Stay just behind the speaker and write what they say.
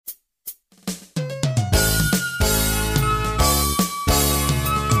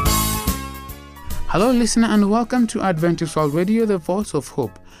Hello, listener, and welcome to Adventist World Radio, the voice of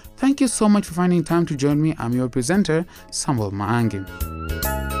hope. Thank you so much for finding time to join me. I'm your presenter, Samuel Maangi.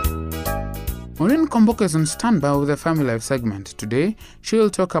 Maureen Komboka is on standby with the Family Life segment. Today, she will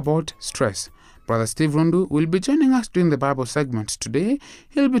talk about stress. Brother Steve Rundu will be joining us during the Bible segment. Today,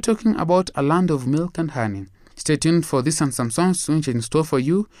 he'll be talking about a land of milk and honey. Stay tuned for this and some songs which are in store for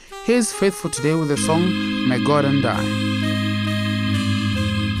you. Here's Faithful today with the song, My God and I.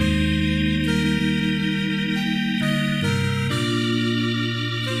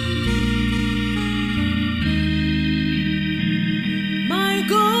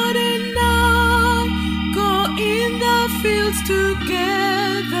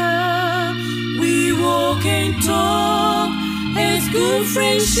 Together we walk and talk as good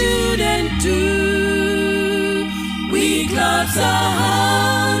friends should and do. We clap our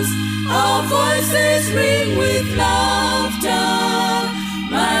hands, our voices ring with laughter.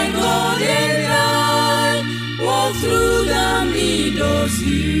 My God and I walk through the meadows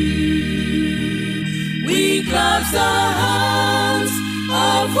new. We clap our hands,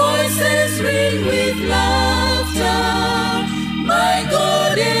 our voices ring with laughter. My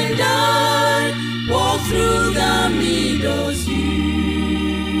God and I walk through the meadows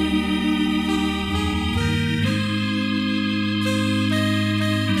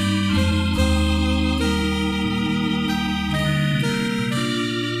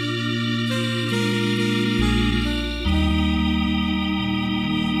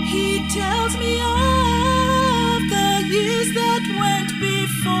He tells me of the years that went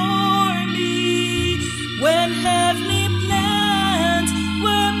before me, when heavenly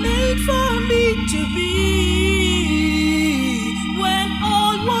for me to be, when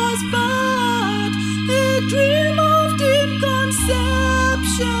all was but a dream of deep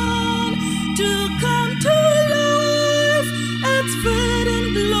conception, to come to life and spread in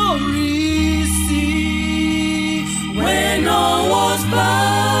glory see. When all was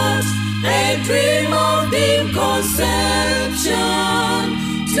but a dream of deep conception,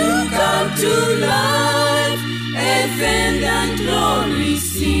 to come to life and and glory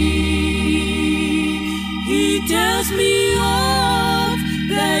see. He tells me of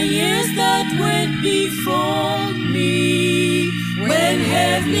the years that went before me, when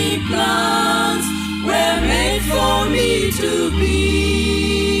heavenly plans were made for me to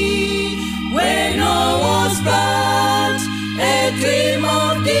be, when all was but a dream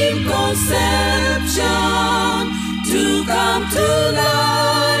of deep conception, to come to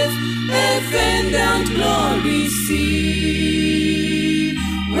life, heaven and glory see.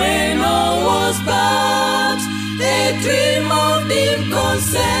 When all was but a dream of deep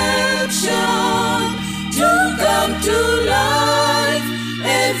conception, to come to life,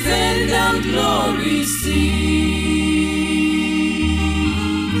 heaven and glory see.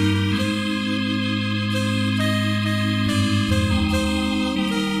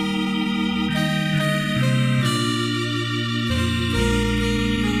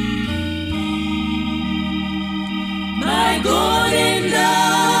 God and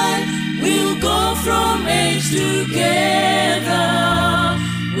I will go from age together.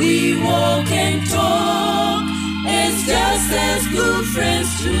 We walk and talk as just as good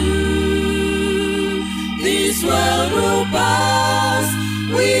friends do. This world will pass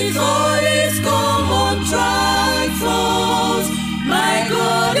with all its common trifles. My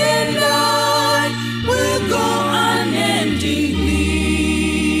God and I will go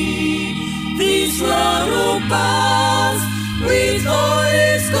unendingly. This world will pass with all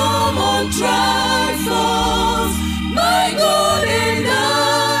its common trifles. My God and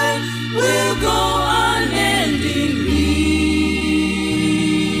I will go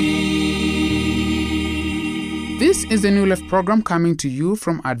unendingly. This is the New Life program coming to you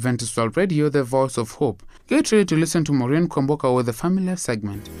from Adventist World Radio, the voice of hope. Get ready to listen to Maureen Komboka with the Family Life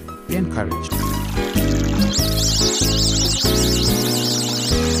segment. Be encouraged.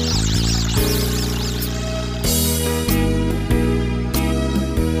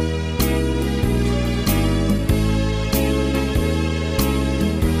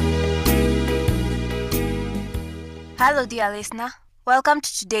 Hello dear listener, welcome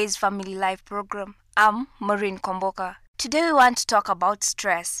to today's Family Life program. I'm Maureen Komboka. Today we want to talk about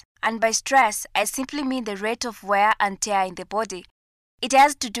stress. And by stress, I simply mean the rate of wear and tear in the body. It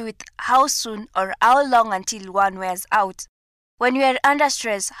has to do with how soon or how long until one wears out. When we are under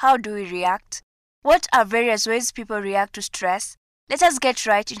stress, how do we react? What are various ways people react to stress? Let us get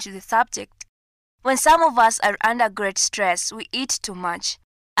right into the subject. When some of us are under great stress, we eat too much.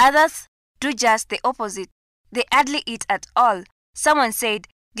 Others do just the opposite. They hardly eat at all. Someone said,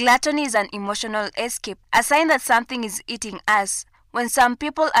 gluttony is an emotional escape, a sign that something is eating us. When some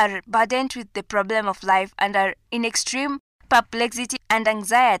people are burdened with the problem of life and are in extreme perplexity and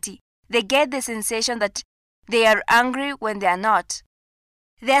anxiety, they get the sensation that they are hungry when they are not.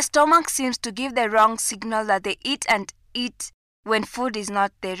 Their stomach seems to give the wrong signal that they eat when food is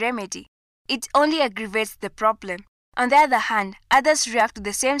not the remedy. It only aggravates the problem. On the other hand, others react to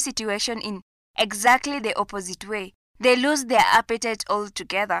the same situation in exactly the opposite way. They lose their appetite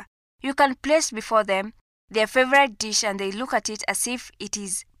altogether. You can place before them their favorite dish and they look at it as if it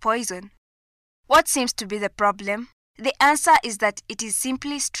is poison. What seems to be the problem? The answer is that it is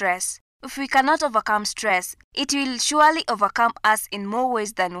simply stress. If we cannot overcome stress, it will surely overcome us in more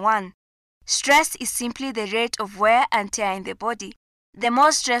ways than one. Stress is simply the rate of wear and tear in the body. The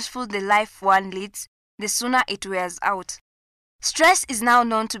more stressful the life one leads, the sooner it wears out. Stress is now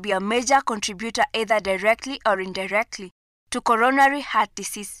known to be a major contributor either directly or indirectly to coronary heart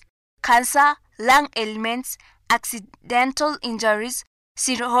disease, cancer, lung ailments, accidental injuries,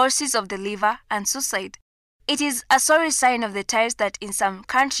 cirrhosis of the liver, and suicide. It is a sorry sign of the times that in some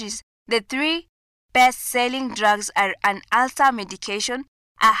countries, the 3 best-selling drugs are an ulcer medication,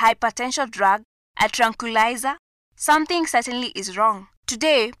 a hypertension drug, a tranquilizer. Something certainly is wrong.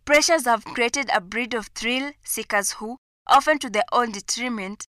 Today, pressures have created a breed of thrill seekers who, often to their own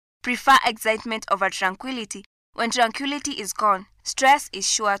detriment, prefer excitement over tranquility. When tranquility is gone, stress is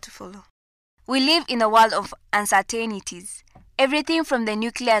sure to follow. We live in a world of uncertainties. Everything from the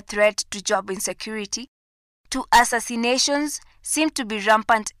nuclear threat to job insecurity to assassinations seem to be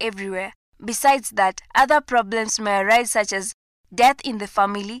rampant everywhere. Besides that, other problems may arise such as death in the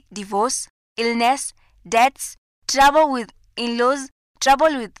family, divorce, illness, debts, trouble with in-laws,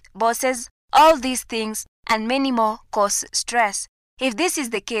 trouble with bosses. All these things and many more cause stress. If this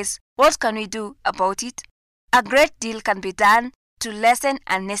is the case, what can we do about it? A great deal can be done to lessen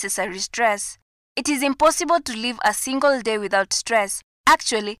unnecessary stress. It is impossible to live a single day without stress.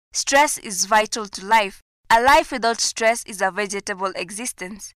 Actually, stress is vital to life. A life without stress is a vegetable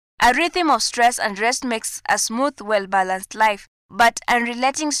existence. A rhythm of stress and rest makes a smooth, well-balanced life. But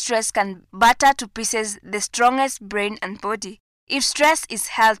unrelenting stress can batter to pieces the strongest brain and body. If stress is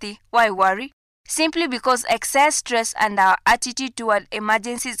healthy, why worry? Simply because excess stress and our attitude toward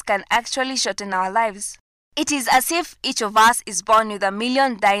emergencies can actually shorten our lives. It is as if each of us is born with $1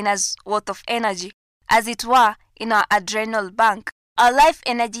 million worth of energy, as it were, in our adrenal bank. Our life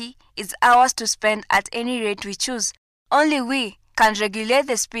energy is ours to spend at any rate we choose. Only we can regulate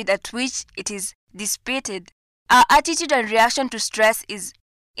the speed at which it is dissipated. Our attitude and reaction to stress is,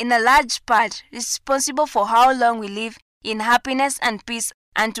 in a large part, responsible for how long we live in happiness and peace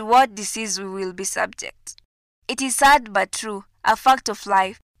and to what disease we will be subject. It is sad but true, a fact of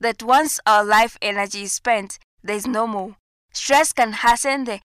life, that once our life energy is spent, there is no more. Stress can hasten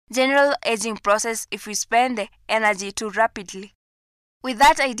the general aging process if we spend the energy too rapidly. With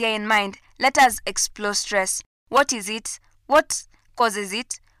that idea in mind, let us explore stress. What is it? What causes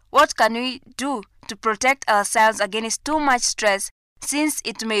it? What can we do to protect ourselves against too much stress, since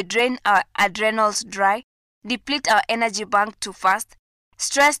it may drain our adrenals dry, deplete our energy bank too fast?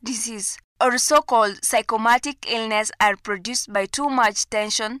 Stress disease, or so-called psychosomatic illness, are produced by too much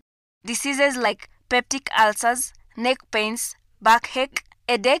tension. Diseases like peptic ulcers, neck pains, backache,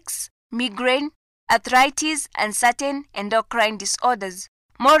 headaches, migraine, arthritis, and certain endocrine disorders.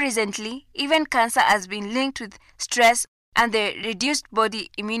 More recently, even cancer has been linked with stress and the reduced body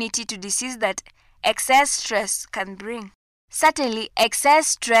immunity to disease that excess stress can bring. Certainly, excess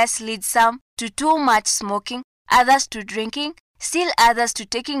stress leads some to too much smoking, others to drinking, still others to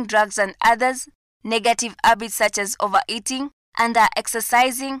taking drugs, and others negative habits such as overeating,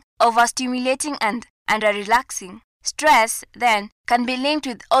 under-exercising, overstimulating, and under-relaxing. Stress, then, can be linked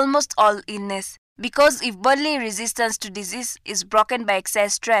with almost all illness, because if bodily resistance to disease is broken by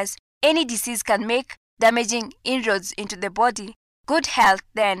excess stress, any disease can make damaging inroads into the body. Good health,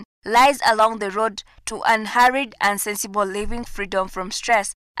 then, lies along the road to unhurried and sensible living, freedom from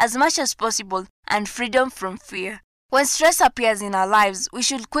stress as much as possible, and freedom from fear. When stress appears in our lives, we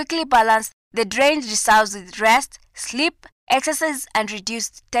should quickly balance the drained reserves with rest, sleep, exercise, and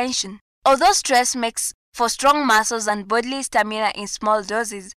reduced tension. Although stress makes for strong muscles and bodily stamina in small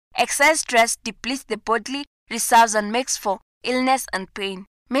doses, excess stress depletes the bodily reserves and makes for illness and pain.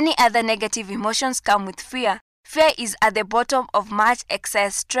 Many other negative emotions come with fear. Fear is at the bottom of much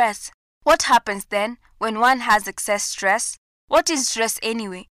excess stress. What happens then when one has excess stress? What is stress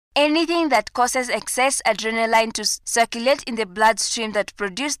anyway? Anything that causes excess adrenaline to circulate in the bloodstream that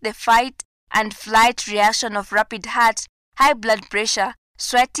produces the fight and flight reaction of rapid heart, high blood pressure,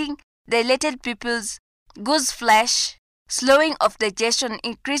 sweating, dilated pupils, goose flesh, slowing of digestion,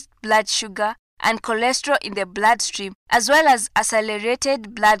 increased blood sugar, and cholesterol in the bloodstream, as well as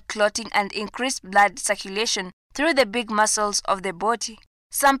accelerated blood clotting and increased blood circulation through the big muscles of the body.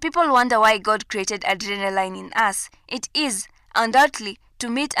 Some people wonder why God created adrenaline in us. It is, undoubtedly, to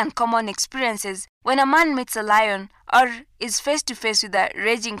meet uncommon experiences. When a man meets a lion or is face to face with a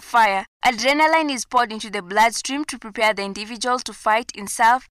raging fire, adrenaline is poured into the bloodstream to prepare the individual to fight in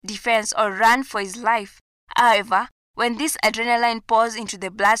self-defense or run for his life. However, when this adrenaline pours into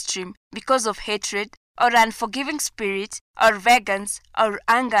the bloodstream because of hatred or unforgiving spirit or vengeance or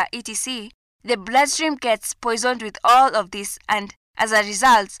anger, etc., the bloodstream gets poisoned with all of this, and as a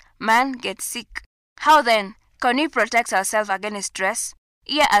result, man gets sick. How then can we protect ourselves against stress?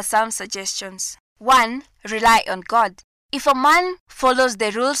 Here are some suggestions. 1. Rely on God. If a man follows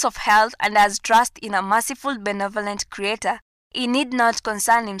the rules of health and has trust in a merciful, benevolent Creator, he need not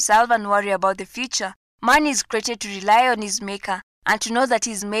concern himself and worry about the future. Man is created to rely on his Maker and to know that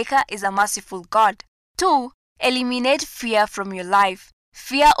his Maker is a merciful God. 2. Eliminate fear from your life.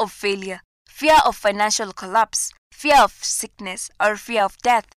 Fear of failure, fear of financial collapse, fear of sickness, or fear of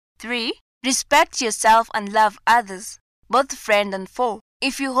death. 3. Respect yourself and love others, both friend and foe.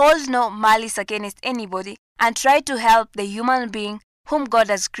 If you hold no malice against anybody and try to help the human being whom God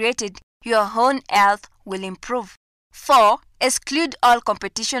has created, your own health will improve. 4. Exclude all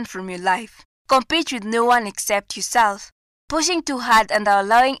competition from your life. Compete with no one except yourself. Pushing too hard and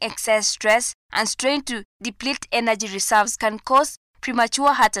allowing excess stress and strain to deplete energy reserves can cause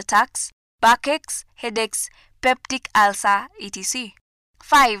premature heart attacks, backaches, headaches, peptic ulcer, etc.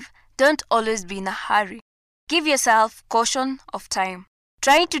 5. Don't always be in a hurry. Give yourself caution of time.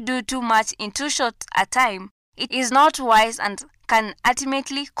 Trying to do too much in too short a time, it is not wise and can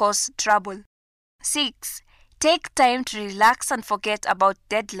ultimately cause trouble. 6. Take time to relax and forget about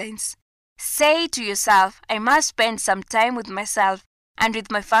deadlines. Say to yourself, I must spend some time with myself and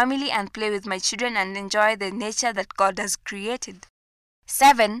with my family and play with my children and enjoy the nature that God has created.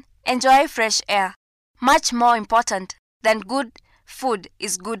 7. Enjoy fresh air. Much more important than good food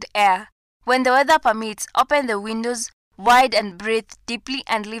is good air. When the weather permits, open the windows wide and breathe deeply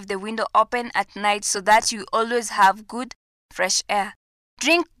and leave the window open at night so that you always have good, fresh air.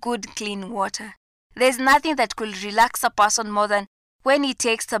 Drink good, clean water. There is nothing that could relax a person more than when he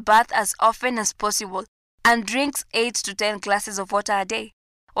takes a bath as often as possible and drinks 8 to 10 glasses of water a day.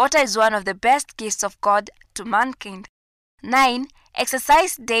 Water is one of the best gifts of God to mankind. 9.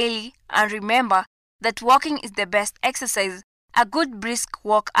 Exercise daily and remember that walking is the best exercise. A good brisk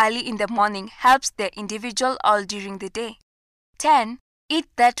walk early in the morning helps the individual all during the day. 10. Eat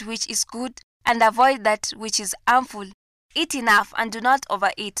that which is good and avoid that which is harmful. Eat enough and do not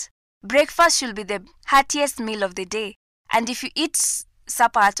overeat. Breakfast should be the heartiest meal of the day, and if you eat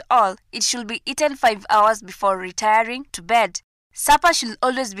supper at all, it should be eaten 5 hours before retiring to bed. Supper should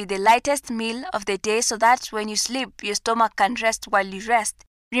always be the lightest meal of the day so that when you sleep, your stomach can rest while you rest.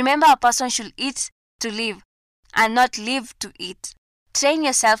 Remember, a person should eat to live and not live to eat. Train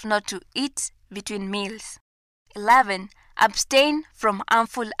yourself not to eat between meals. 11. Abstain from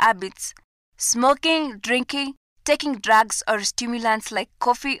harmful habits. Smoking, drinking, taking drugs or stimulants like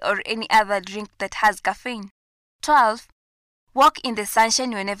coffee or any other drink that has caffeine. 12. Walk in the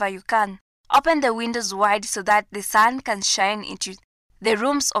sunshine whenever you can. Open the windows wide so that the sun can shine into the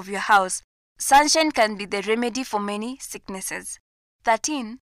rooms of your house. Sunshine can be the remedy for many sicknesses.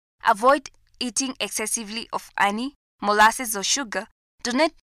 13. Avoid eating excessively of honey, molasses or sugar. Do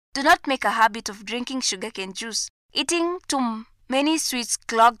not make a habit of drinking sugarcane juice. Eating too many sweets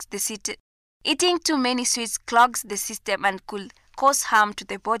clogs the system. And could cause harm to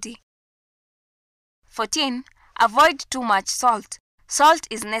the body. 14. Avoid too much salt. Salt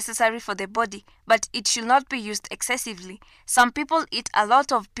is necessary for the body, but it should not be used excessively. Some people eat a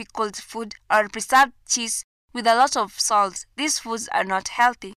lot of pickled food or preserved cheese with a lot of salt. These foods are not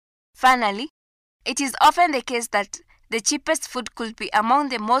healthy. Finally, it is often the case that the cheapest food could be among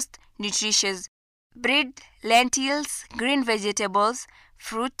the most nutritious. Bread, lentils, green vegetables,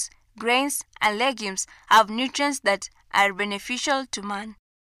 fruit, grains, and legumes have nutrients that are beneficial to man.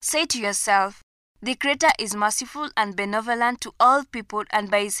 Say to yourself, the Creator is merciful and benevolent to all people, and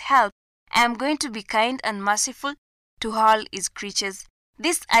by His help, I am going to be kind and merciful to all His creatures.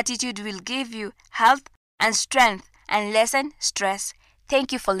 This attitude will give you health and strength and lessen stress.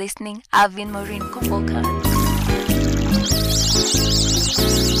 Thank you for listening. I've been Maureen Komboka.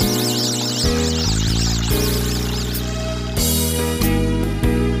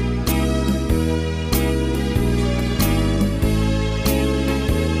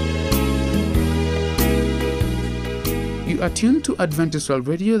 You You are tuned to Adventist World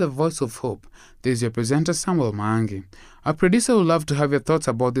Radio, the voice of hope. This is your presenter, Samuel Maangi. Our producer would love to have your thoughts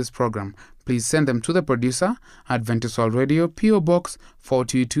about this program. Please send them to the producer, Adventist World Radio, P.O. Box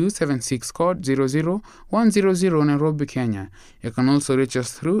 42276, code 00100, Nairobi, Kenya. You can also reach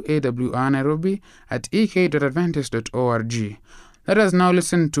us through AWR Nairobi at ek.adventist.org. Let us now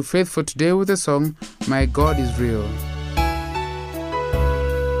listen to Faith for Today with the song, My God is Real.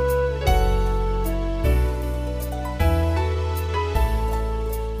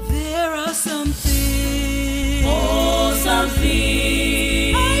 There are some things, some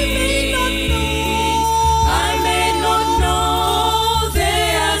things I may not know.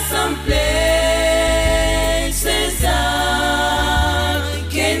 There are some places I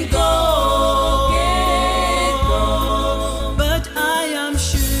can go, but I am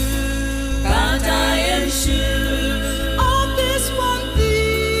sure of this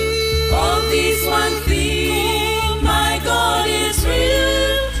one thing, my God is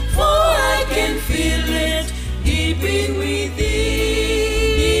real, for I can feel it deep in within.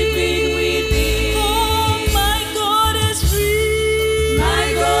 Oh, my God is real.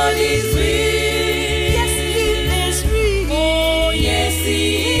 My God is real. Yes, He is real. Oh, yes,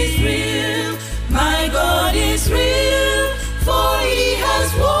 He is real. My God is real, for He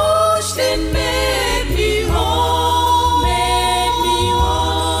has washed and made me whole.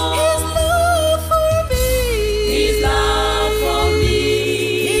 His love for me. His love for me.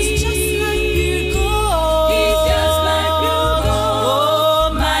 He's just like pure gold. He's just like pure gold.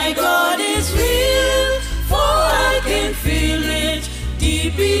 Oh, my God is real, for I can feel it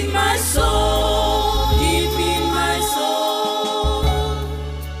deep in my soul. Deep in my soul.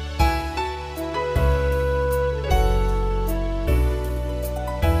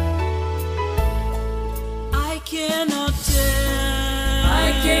 I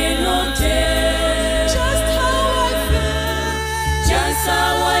cannot tell just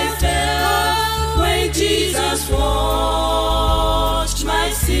how I felt when Jesus washed my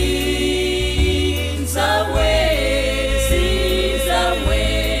sins away.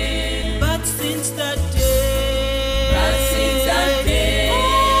 But since that day,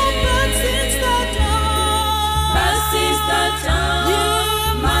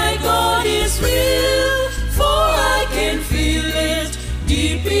 my God is real, for I can feel it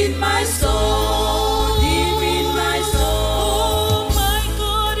deep in my soul. Deep in my soul. Oh, my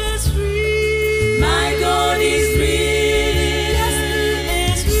God is real. My God is real. Yes,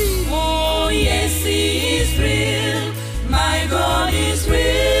 He is real. Oh, yes, He is real. My God is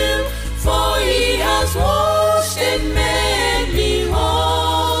real, for He has washed and made me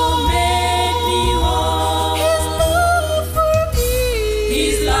whole.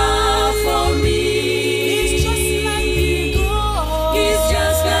 His love for me. His love for me. He's just like pure gold. He's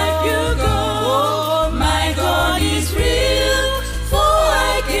just like pure gold. Oh, my God is real, for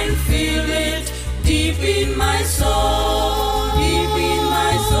I can feel it deep in my soul. Deep in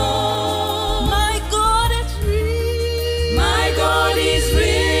my soul. My God is real. My God is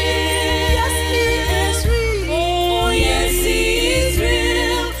real. Yes, He is real. Oh, yes, He is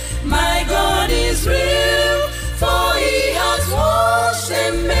real. My God is real, for He has washed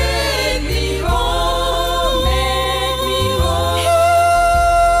and made me whole.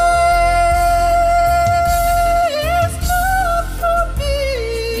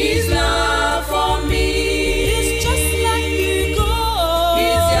 His love for me. He's just like pure gold.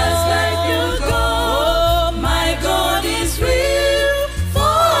 He's just like pure gold. My God is real, for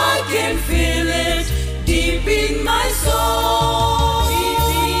I can feel it deep in my soul. Deep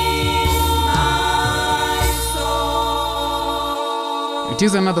in my soul. It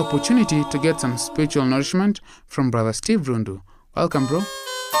is another opportunity to get some spiritual nourishment from Brother Steve Rundu. Welcome, bro.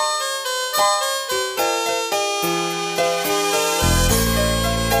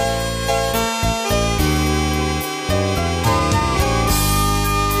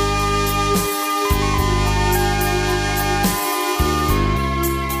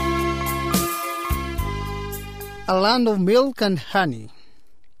 A land of milk and honey.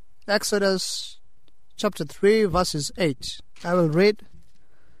 Exodus chapter 3 verses 8. I will read.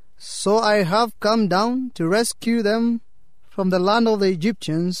 So I have come down to rescue them from the land of the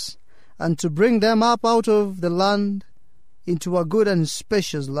Egyptians, and to bring them up out of the land into a good and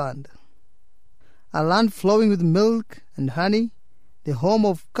spacious land, a land flowing with milk and honey, the home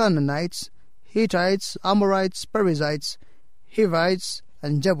of Canaanites, Hittites, Amorites, Perizzites, Hivites,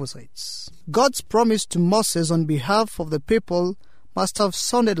 and Jebusites. God's promise to Moses on behalf of the people must have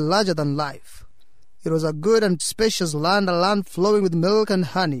sounded larger than life. It was a good and spacious land, a land flowing with milk and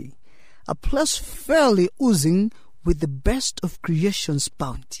honey, a place fairly oozing with the best of creation's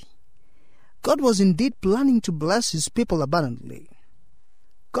bounty. God was indeed planning to bless his people abundantly.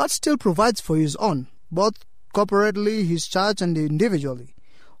 God still provides for his own, both corporately, his church, and individually.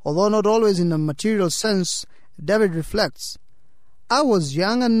 Although not always in a material sense, David reflects, I was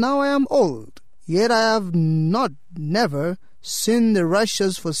young and now I am old, yet I have never seen the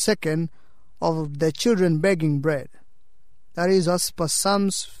righteous forsaken, of their children begging bread. That is as per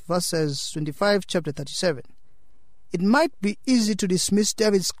Psalms verses 25, chapter 37. It might be easy to dismiss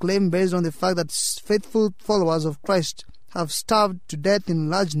David's claim based on the fact that faithful followers of Christ have starved to death in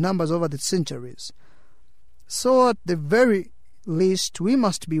large numbers over the centuries. So at the very least, we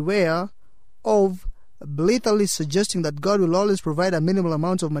must beware of blithely suggesting that God will always provide a minimal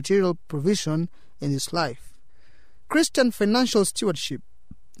amount of material provision in his life. Christian financial stewardship.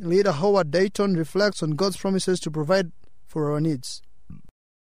 Leader Howard Dayton reflects on God's promises to provide for our needs.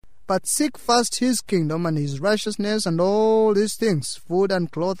 But seek first his kingdom and his righteousness, and all these things, food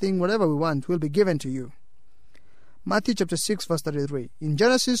and clothing, whatever we want, will be given to you. Matthew chapter 6, verse 33. In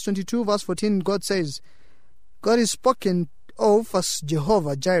Genesis 22, verse 14, God says, God is spoken of as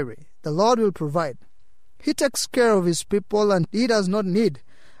Jehovah Jireh. The Lord will provide. He takes care of his people, and he does not need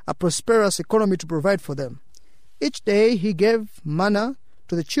a prosperous economy to provide for them. Each day he gave manna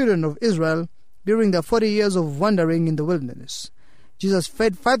to the children of Israel during their 40 years of wandering in the wilderness. Jesus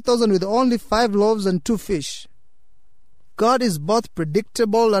fed 5,000 with only 5 loaves and 2 fish. God is both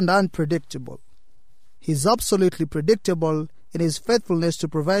predictable and unpredictable. He is absolutely predictable in his faithfulness to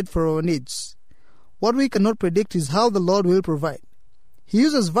provide for our needs. What we cannot predict is how the Lord will provide. He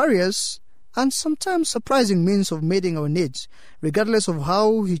uses various and sometimes surprising means of meeting our needs. Regardless of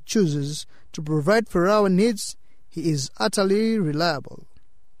how he chooses to provide for our needs, he is utterly reliable.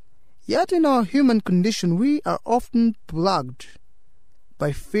 Yet in our human condition, we are often plagued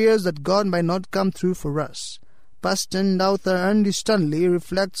by fears that God might not come through for us. Pastor and author Andy Stanley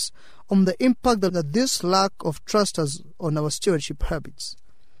reflects on the impact that this lack of trust has on our stewardship habits.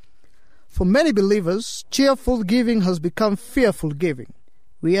 For many believers, cheerful giving has become fearful giving.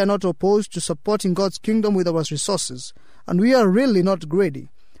 We are not opposed to supporting God's kingdom with our resources, and we are really not greedy.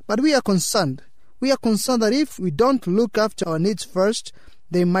 But we are concerned. We are concerned that if we don't look after our needs first,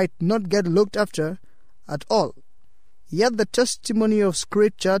 they might not get looked after at all. Yet the testimony of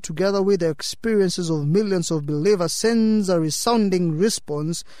Scripture, together with the experiences of millions of believers, sends a resounding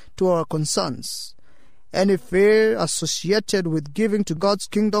response to our concerns. Any fear associated with giving to God's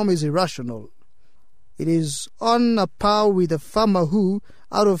kingdom is irrational. It is on a par with a farmer who,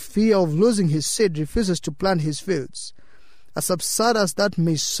 out of fear of losing his seed, refuses to plant his fields. As absurd as that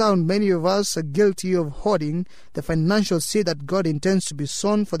may sound, many of us are guilty of hoarding the financial seed that God intends to be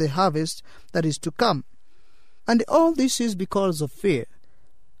sown for the harvest that is to come. And all this is because of fear.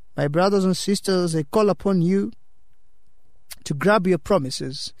 My brothers and sisters, I call upon you to grab your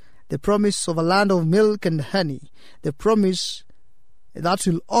promises. The promise of a land of milk and honey. The promise that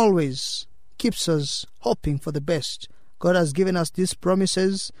will always keeps us hoping for the best. God has given us these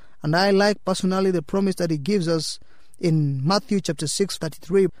promises, and I like personally the promise that he gives us in Matthew chapter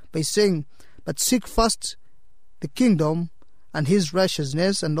 6:33 by saying, but seek first the kingdom and his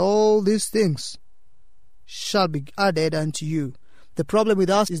righteousness, and all these things shall be added unto you. The problem with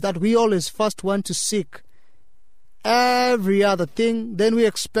us is that we always first want to seek every other thing, then we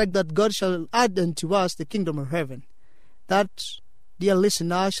expect that God shall add unto us the kingdom of heaven. That, dear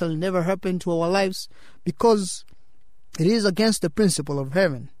listener, shall never happen to our lives, because it is against the principle of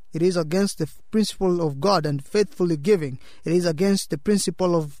heaven. It is against the principle of God and faithfully giving. It is against the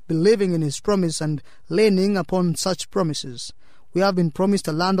principle of believing in his promise and leaning upon such promises. We have been promised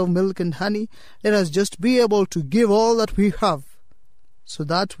a land of milk and honey. Let us just be able to give all that we have, so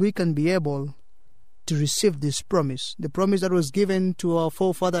that we can be able to receive this promise. The promise that was given to our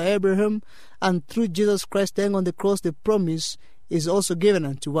forefather Abraham, and through Jesus Christ dying on the cross, the promise is also given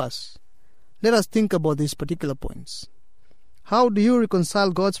unto us. Let us think about these particular points. How do you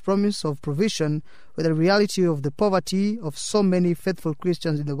reconcile God's promise of provision with the reality of the poverty of so many faithful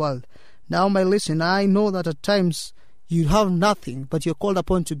Christians in the world? Now, my listener, I know that at times you have nothing, but you're called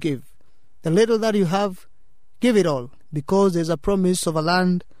upon to give. The little that you have, give it all, because there's a promise of a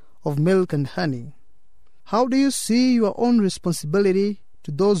land of milk and honey. How do you see your own responsibility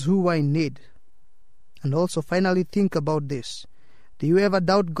to those who are in need? And also, finally, think about this. Do you ever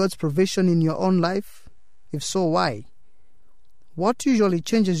doubt God's provision in your own life? If so, why? What usually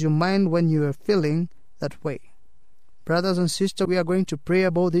changes your mind when you are feeling that way? Brothers and sisters, we are going to pray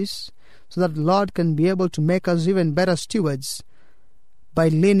about this so that the Lord can be able to make us even better stewards by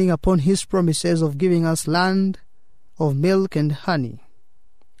leaning upon his promises of giving us land of milk and honey.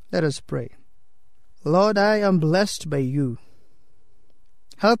 Let us pray. Lord, I am blessed by you.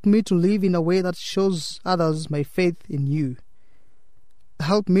 Help me to live in a way that shows others my faith in you.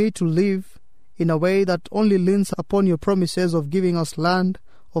 Help me to live in a way that only leans upon your promises of giving us land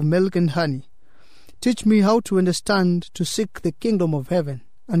of milk and honey. Teach me how to understand to seek the kingdom of heaven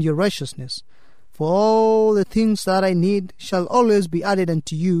and your righteousness. For all the things that I need shall always be added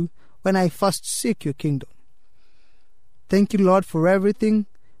unto you when I first seek your kingdom. Thank you, Lord, for everything,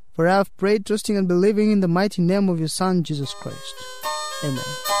 for I have prayed, trusting and believing in the mighty name of your Son, Jesus Christ. Amen.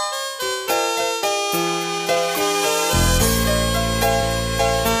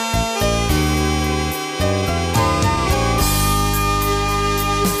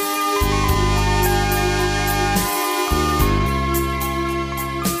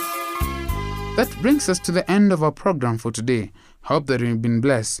 That brings us to the end of our program for today. Hope that you've been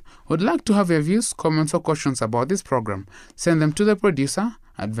blessed. Would like to have your views, comments, or questions about this program. Send them to the producer,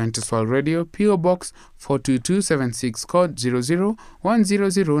 Adventist World Radio, PO Box 42276, code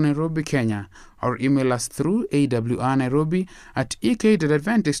 00100, Nairobi, Kenya, or email us through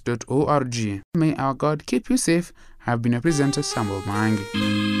awrnairobi@ek.adventist.org. May our God keep you safe. I have been a presenter, Samuel Maangi.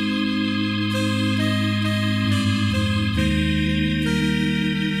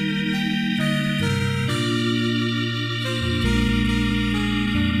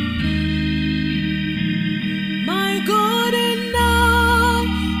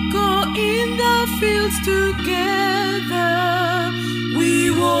 Together we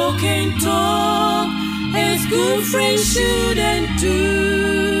walk and talk as good friends should and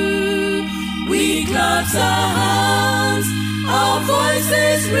do. We clap our hands, our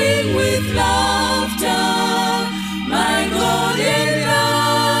voices ring with laughter. My God and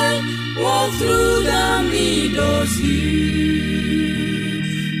I walk through the meadows here.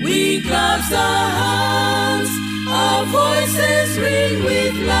 We clap our hands, our voices ring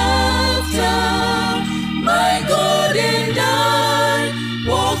with laughter. My God and I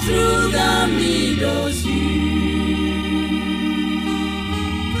walk through the meadows here.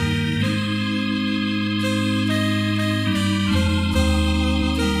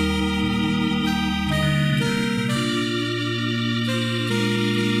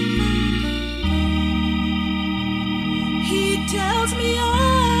 He tells me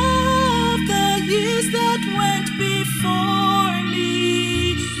of the years that went before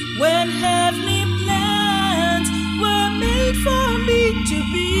me, when heavenly plans were made for me to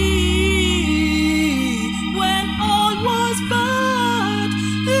be, when all was but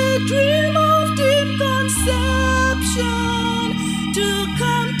a dream of deep conception, to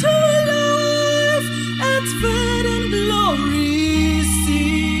come to life at faith and glory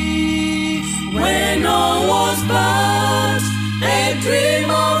see, when all was but a dream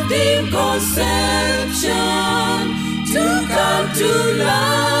of deep conception, to come to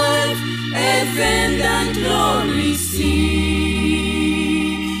life, heaven and glory see.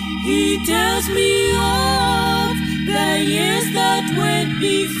 He tells me of the years that went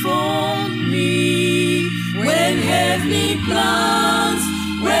before me, when heavenly plans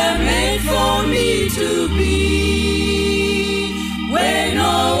were made for me to be, when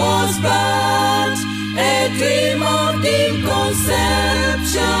all was but a dream of deep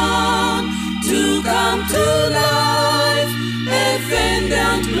conception, to come to life, heaven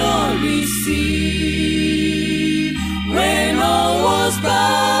and glory see, when all was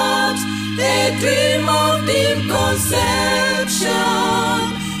but a dream of deep conception,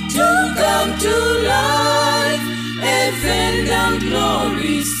 to come to life, heaven and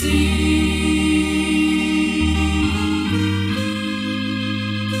glory see.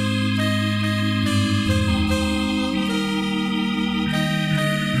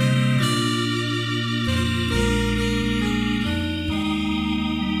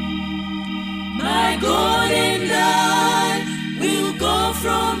 God and I will go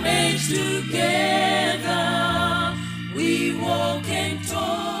from age to age.